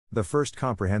The first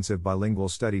comprehensive bilingual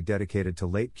study dedicated to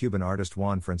late Cuban artist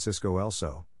Juan Francisco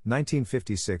Elso,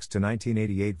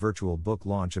 1956-1988 virtual book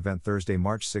launch event Thursday,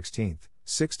 March 16,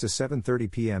 6 to 7:30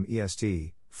 p.m.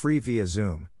 EST, free via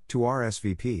Zoom. To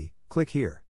RSVP, click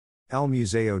here. El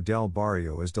Museo del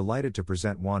Barrio is delighted to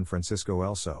present Juan Francisco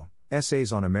Elso,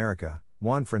 Essays on America,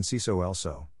 Juan Francisco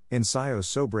Elso, Ensayos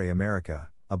sobre America,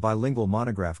 a bilingual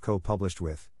monograph co-published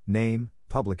with Name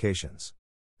Publications.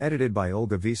 Edited by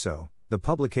Olga Viso, the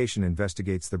publication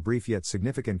investigates the brief yet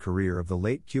significant career of the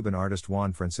late Cuban artist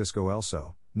Juan Francisco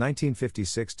Elso,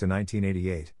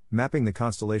 1956-1988, mapping the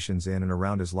constellations in and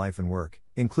around his life and work,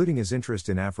 including his interest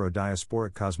in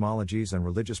Afro-diasporic cosmologies and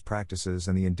religious practices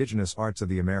and the indigenous arts of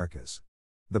the Americas.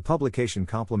 The publication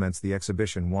complements the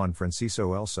exhibition Juan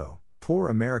Francisco Elso, Por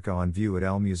America on view at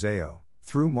El Museo,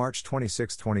 through March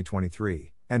 26,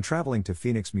 2023, and traveling to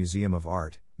Phoenix Museum of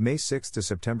Art, May 6 to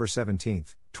September 17,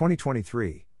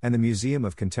 2023, and the Museum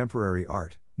of Contemporary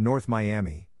Art, North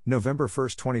Miami, November 1,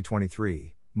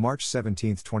 2023, March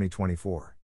 17,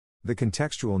 2024. The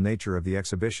contextual nature of the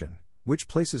exhibition, which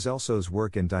places Elso's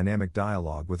work in dynamic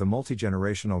dialogue with a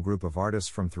multi-generational group of artists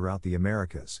from throughout the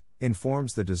Americas,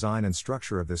 informs the design and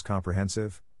structure of this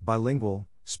comprehensive, bilingual,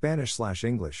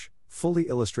 Spanish/English, fully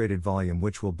illustrated volume,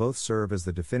 which will both serve as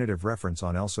the definitive reference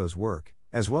on Elso's work,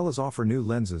 as well as offer new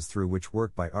lenses through which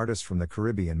work by artists from the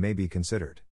Caribbean may be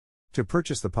considered. To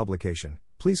purchase the publication,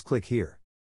 please click here.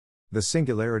 The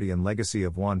singularity and legacy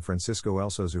of Juan Francisco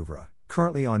Elso's oeuvre,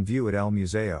 currently on view at El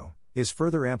Museo, is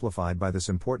further amplified by this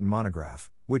important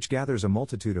monograph, which gathers a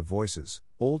multitude of voices,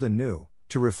 old and new,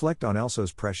 to reflect on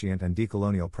Elso's prescient and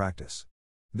decolonial practice.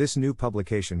 This new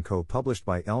publication, co-published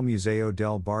by El Museo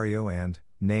del Barrio and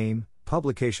Name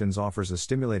Publications, offers a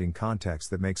stimulating context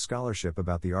that makes scholarship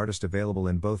about the artist available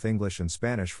in both English and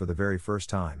Spanish for the very first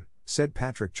time, said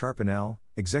Patrick Charpinel,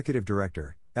 Executive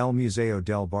Director, El Museo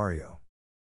del Barrio.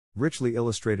 Richly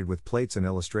illustrated with plates and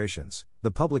illustrations,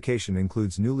 the publication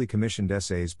includes newly commissioned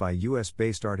essays by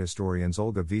U.S.-based art historians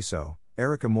Olga Viso,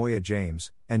 Erica Moya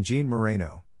James, and Jean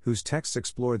Moreno, whose texts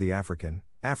explore the African,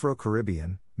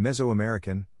 Afro-Caribbean,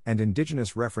 Mesoamerican, and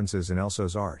indigenous references in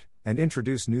Elso's art, and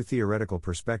introduce new theoretical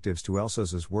perspectives to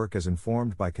Elso's work as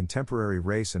informed by contemporary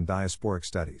race and diasporic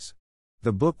studies.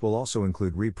 The book will also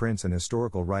include reprints and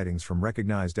historical writings from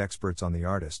recognized experts on the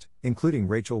artist, including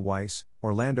Rachel Weisz,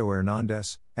 Orlando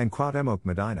Hernandez, and Cuauhtemoc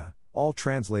Medina, all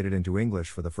translated into English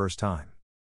for the first time.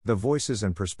 The voices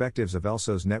and perspectives of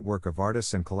Elso's network of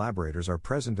artists and collaborators are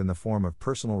present in the form of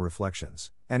personal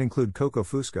reflections, and include Coco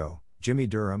Fusco, Jimmy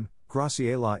Durham,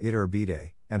 Graciela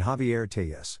Iturbide, and Javier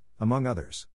Tellez, among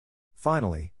others.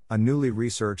 Finally, a newly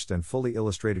researched and fully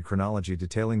illustrated chronology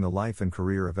detailing the life and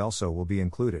career of Elso will be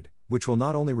included, which will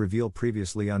not only reveal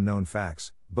previously unknown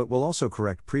facts, but will also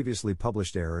correct previously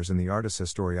published errors in the artist's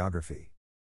historiography.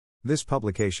 This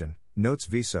publication, notes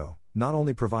Viso, not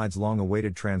only provides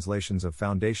long-awaited translations of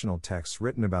foundational texts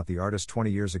written about the artist 20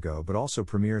 years ago but also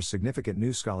premieres significant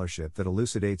new scholarship that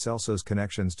elucidates Elso's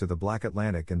connections to the Black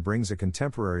Atlantic and brings a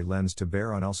contemporary lens to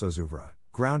bear on Elso's oeuvre,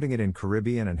 grounding it in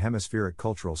Caribbean and hemispheric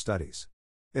cultural studies.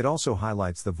 It also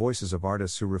highlights the voices of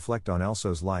artists who reflect on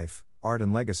Elso's life, art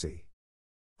and legacy.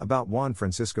 About Juan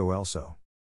Francisco Elso.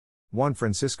 Juan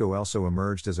Francisco Elso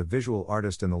emerged as a visual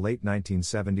artist in the late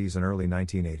 1970s and early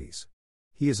 1980s.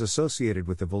 He is associated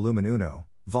with the Volumen Uno,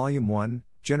 Volume 1,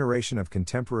 generation of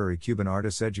contemporary Cuban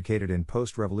artists educated in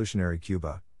post-revolutionary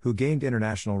Cuba, who gained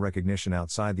international recognition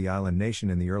outside the island nation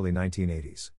in the early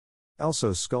 1980s.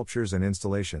 Elso's sculptures and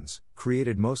installations,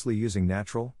 created mostly using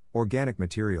natural, organic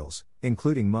materials,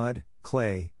 including mud,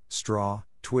 clay, straw,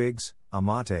 twigs,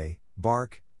 amate,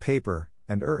 bark, paper,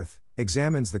 and earth,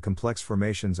 examines the complex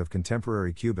formations of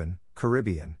contemporary Cuban,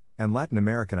 Caribbean, and Latin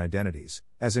American identities,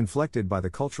 as inflected by the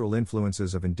cultural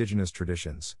influences of indigenous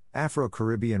traditions,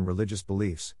 Afro-Caribbean religious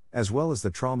beliefs, as well as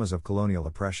the traumas of colonial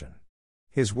oppression.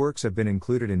 His works have been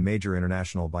included in major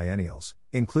international biennials,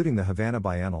 including the Havana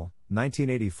Biennale,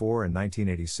 1984 and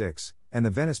 1986, and the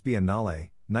Venice Biennale,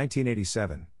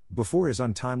 1987, before his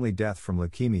untimely death from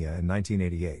leukemia in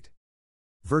 1988.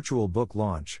 Virtual book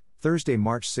launch, Thursday,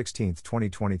 March 16,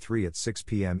 2023 at 6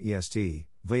 p.m. EST,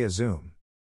 via Zoom.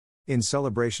 In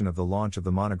celebration of the launch of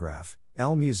the monograph,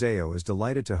 El Museo is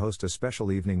delighted to host a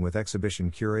special evening with exhibition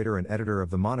curator and editor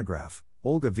of the monograph,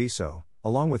 Olga Viso,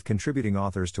 along with contributing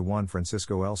authors to Juan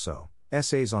Francisco Elso,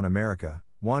 Essays on America,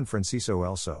 Juan Francisco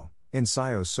Elso,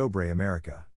 Ensayos sobre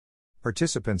America.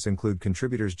 Participants include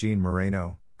contributors Jean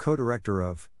Moreno, co-director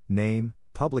of Name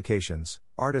Publications,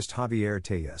 artist Javier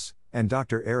Tellez, and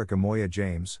Dr. Erica Moya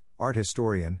James, art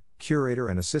historian, curator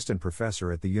and assistant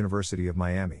professor at the University of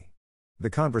Miami. The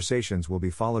conversations will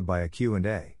be followed by a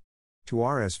Q&A. To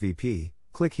RSVP,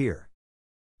 Click here.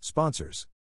 Sponsors: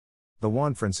 the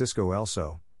Juan Francisco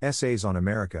Elso, Essays on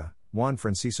America, Juan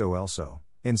Francisco Elso,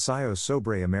 Ensayos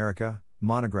sobre America,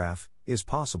 monograph, is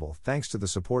possible thanks to the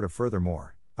support of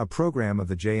Furthermore, a program of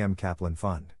the J.M. Kaplan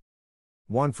Fund.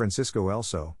 Juan Francisco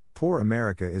Elso, Poor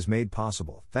America is made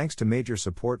possible thanks to major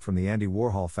support from the Andy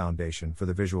Warhol Foundation for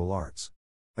the Visual Arts.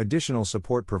 Additional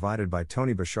support provided by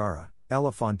Tony Bashara,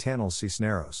 Ella Fontanals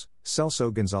Cisneros,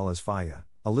 Celso Gonzalez Falla,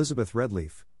 Elizabeth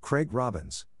Redleaf, Craig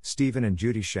Robbins, Stephen and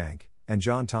Judy Shank, and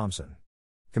John Thompson.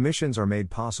 Commissions are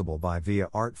made possible by Via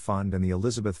Art Fund and the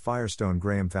Elizabeth Firestone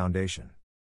Graham Foundation.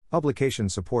 Publication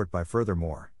support by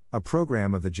Furthermore, a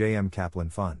program of the J.M.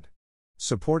 Kaplan Fund.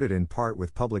 Supported in part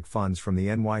with public funds from the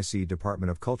NYC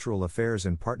Department of Cultural Affairs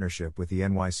in partnership with the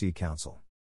NYC Council.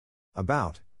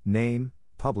 About, Name,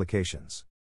 Publications.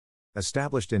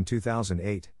 Established in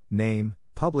 2008, Name,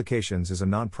 Publications is a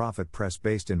nonprofit press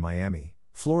based in Miami,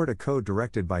 Florida,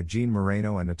 co-directed by Jean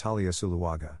Moreno and Natalia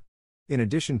Suluaga. In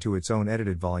addition to its own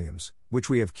edited volumes, which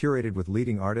we have curated with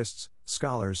leading artists,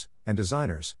 scholars, and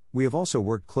designers, we have also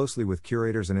worked closely with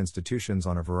curators and institutions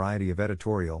on a variety of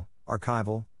editorial,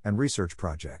 archival, and research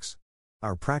projects.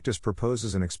 Our practice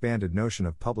proposes an expanded notion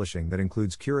of publishing that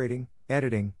includes curating,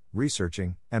 editing,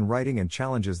 researching, and writing, and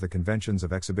challenges the conventions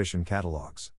of exhibition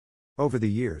catalogs. Over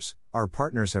the years, our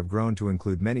partners have grown to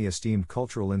include many esteemed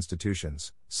cultural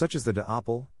institutions, such as the De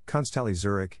Appel, Kunsthalle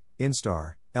Zurich,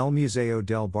 Instar, El Museo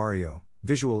del Barrio,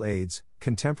 Visual Aids,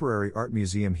 Contemporary Art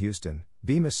Museum Houston,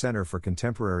 Bemis Center for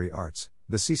Contemporary Arts,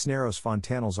 the Cisneros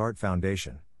Fontanals Art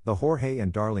Foundation, the Jorge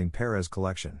and Darlene Perez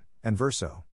Collection, and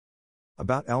Verso.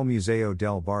 About El Museo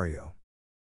del Barrio.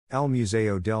 El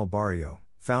Museo del Barrio,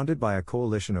 founded by a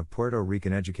coalition of Puerto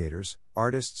Rican educators,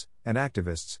 artists, and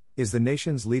activists, is the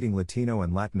nation's leading Latino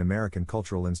and Latin American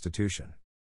cultural institution.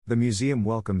 The museum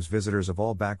welcomes visitors of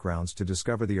all backgrounds to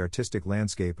discover the artistic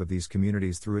landscape of these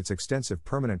communities through its extensive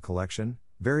permanent collection,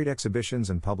 varied exhibitions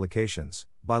and publications,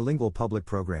 bilingual public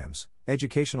programs,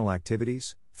 educational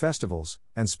activities, festivals,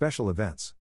 and special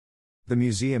events. The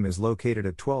museum is located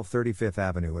at 1230 Fifth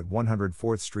Avenue at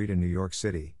 104th Street in New York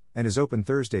City, and is open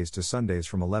Thursdays to Sundays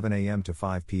from 11 a.m. to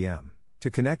 5 p.m.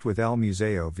 To connect with El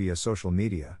Museo via social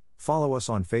media, follow us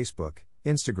on Facebook,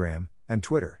 Instagram, and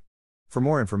Twitter. For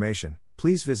more information,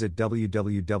 please visit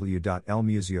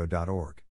www.elmuseo.org.